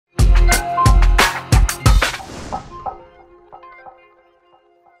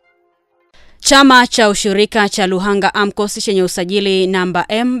Chama cha ushirika cha Luhanga Amcos chenye usajili namba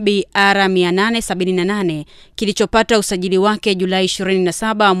MBR 878 kilichopata usajili wake Julai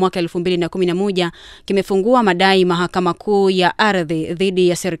 27 mwaka 2011 kimefungua madai Mahakama Kuu ya ardhi dhidi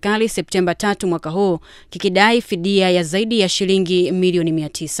ya serikali Septemba 3 mwaka huu kikidai fidia ya zaidi ya shilingi milioni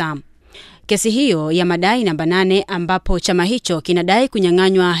 900. Kesi hiyo ya madai namba 8 ambapo chama hicho kinadai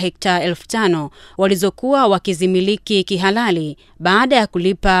kunyang'anywa hekta 1500 walizokuwa wakizimiliki kihalali baada ya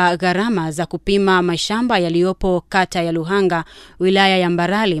kulipa gharama za kupima mashamba yaliyopo kata ya Luhanga, wilaya ya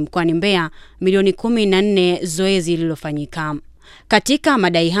Mbarali, mkoani Mbeya, milioni 14, zoezi lililofanyika. Katika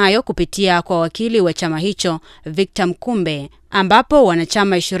madai hayo kupitia kwa wakili wa chama hicho Victor Mkumbe, ambapo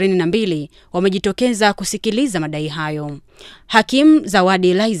wanachama 22 wamejitokeza kusikiliza madai hayo. Hakimu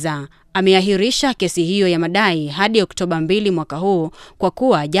Zaidi ameahirisha kesi hiyo ya madai hadi Oktoba 2 mwaka huu kwa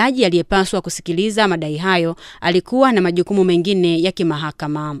kuwa jaji aliyepaswa kusikiliza madai hayo alikuwa na majukumu mengine ya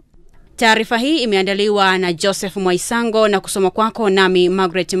kimahakama. Taarifa hii imeandaliwa na Joseph Mwaisango na kusoma kwako nami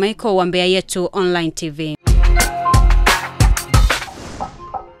Margaret Michael wa Mbeya Yetu Online TV.